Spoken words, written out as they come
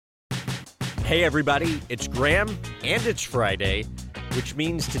Hey everybody, it's Graham, and it's Friday, which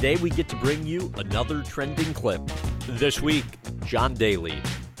means today we get to bring you another trending clip. This week, John Daly.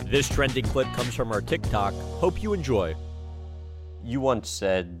 This trending clip comes from our TikTok. Hope you enjoy. You once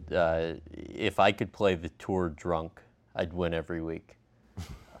said, if I could play the tour drunk, I'd win every week.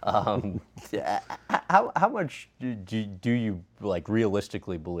 How much do you like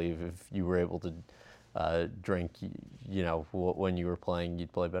realistically believe if you were able to drink, when you were playing,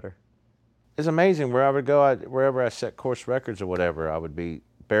 you'd play better? It's amazing. Where I would go, wherever I set course records or whatever, I would be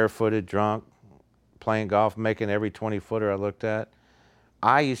barefooted, drunk, playing golf, making every 20-footer I looked at.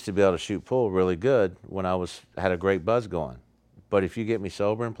 I used to be able to shoot pool really good when I had a great buzz going. But if you get me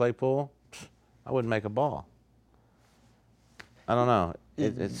sober and play pool, I wouldn't make a ball. I don't know.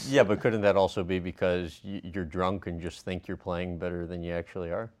 Yeah, but couldn't that also be because you're drunk and just think you're playing better than you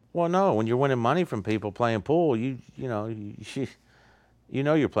actually are? Well, no. When you're winning money from people playing pool, you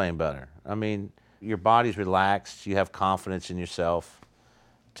know you're playing better. I mean, your body's relaxed. You have confidence in yourself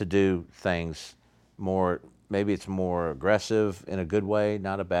to do things more. Maybe it's more aggressive in a good way,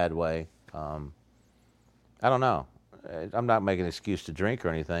 not a bad way. I don't know. I'm not making an excuse to drink or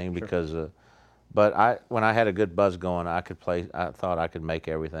anything because, but when I had a good buzz going, I could play. I thought I could make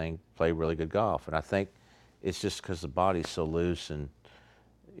everything, play really good golf, and I think it's just because the body's so loose and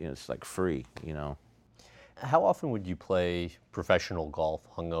it's like free. How often would you play professional golf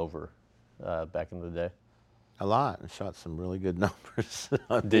hungover back in the day? A lot. I shot some really good numbers.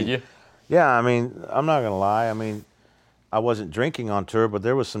 Did you? Yeah, I mean, I'm not going to lie. I mean, I wasn't drinking on tour, but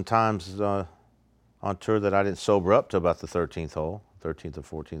there was some times on tour that I didn't sober up to about the 13th or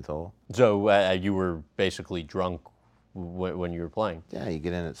 14th hole. So you were basically drunk when you were playing? Yeah, you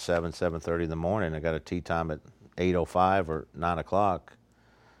get in at 7:30 in the morning. I got a tee time at 8:05 or 9 o'clock,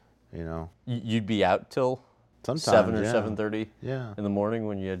 You'd be out till sometimes 7 or 7:30 in the morning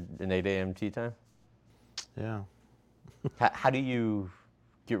when you had an 8 a.m. tee time? Yeah. How do you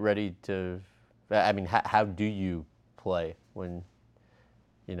get ready to, how do you play when,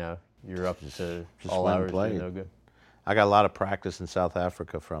 you're up to just all went and hours played. and no good? I got a lot of practice in South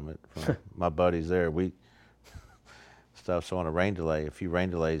Africa from it, from my buddies there. So on a rain delay, a few rain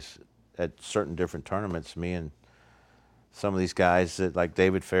delays at certain different tournaments, me and some of these guys like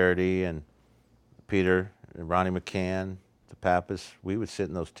David Faraday and Peter and Ronnie McCann, the Pappas, we would sit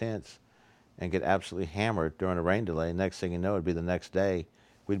in those tents and get absolutely hammered during a rain delay. Next thing you know, it'd be the next day.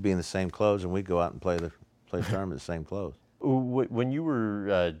 We'd be in the same clothes and we'd go out and play the tournament in the same clothes. When you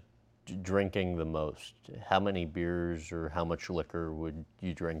were drinking the most, how many beers or how much liquor would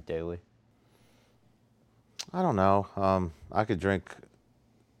you drink daily? I don't know. I could drink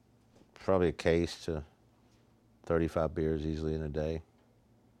probably a case to 35 beers easily in a day.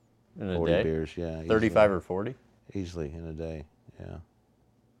 In a 40 day? beers, yeah. 35 easily. or 40? Easily in a day, yeah.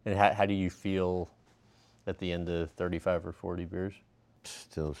 And how do you feel at the end of 35 or 40 beers?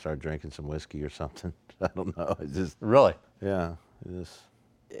 Still start drinking some whiskey or something. I don't know. It just Really? yeah. It just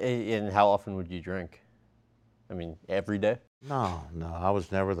And how often would you drink? I mean, every day? no. I was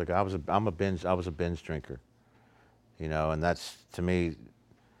never the guy. I was a binge drinker. And that's, to me,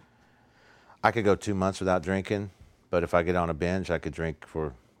 I could go 2 months without drinking, but if I get on a binge, I could drink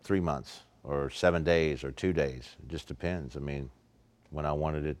for 3 months or 7 days or 2 days. It just depends. I mean, when I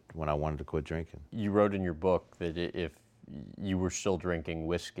wanted to quit drinking. You wrote in your book that if you were still drinking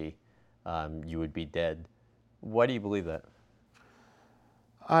whiskey, you would be dead. Why do you believe that?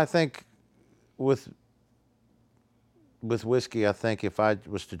 I think with whiskey, I think if I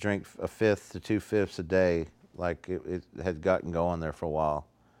was to drink a fifth to 2/5 a day, like it had gotten going there for a while,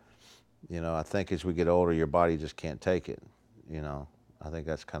 I think as we get older, your body just can't take it. I think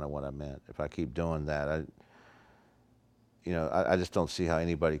that's kind of what I meant. If I keep doing that, I just don't see how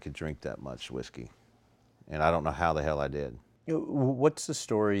anybody could drink that much whiskey. And I don't know how the hell I did. What's the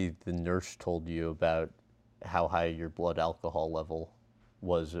story the nurse told you about how high your blood alcohol level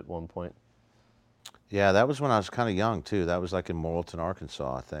was at one point? Yeah, that was when I was kind of young, too. That was like in Morrilton,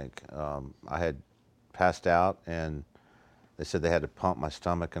 Arkansas, I think. I had passed out, and they said they had to pump my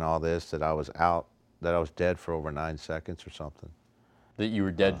stomach and all this, that I was dead for over 9 seconds or something. That you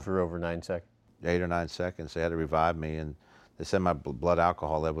were dead for over 9 seconds? 8 or 9 seconds. They had to revive me, and they said my blood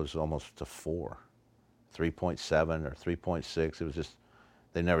alcohol level was almost to 4, 3.7 or 3.6. It was just,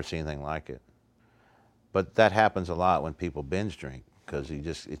 they've never seen anything like it. But that happens a lot when people binge drink, because it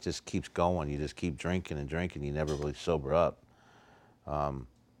just keeps going. You just keep drinking and drinking. You never really sober up.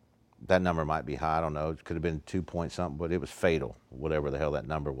 That number might be high. I don't know. It could have been 2 point something, but it was fatal, whatever the hell that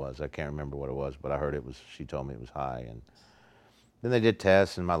number was. I can't remember what it was, but I heard she told me it was high. And then they did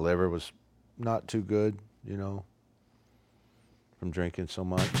tests, and my liver was not too good, from drinking so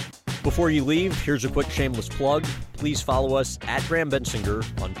much. Before you leave, here's a quick shameless plug. Please follow us at Graham Bensinger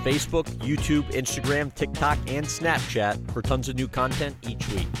on Facebook, YouTube, Instagram, TikTok, and Snapchat for tons of new content each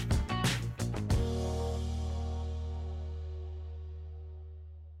week.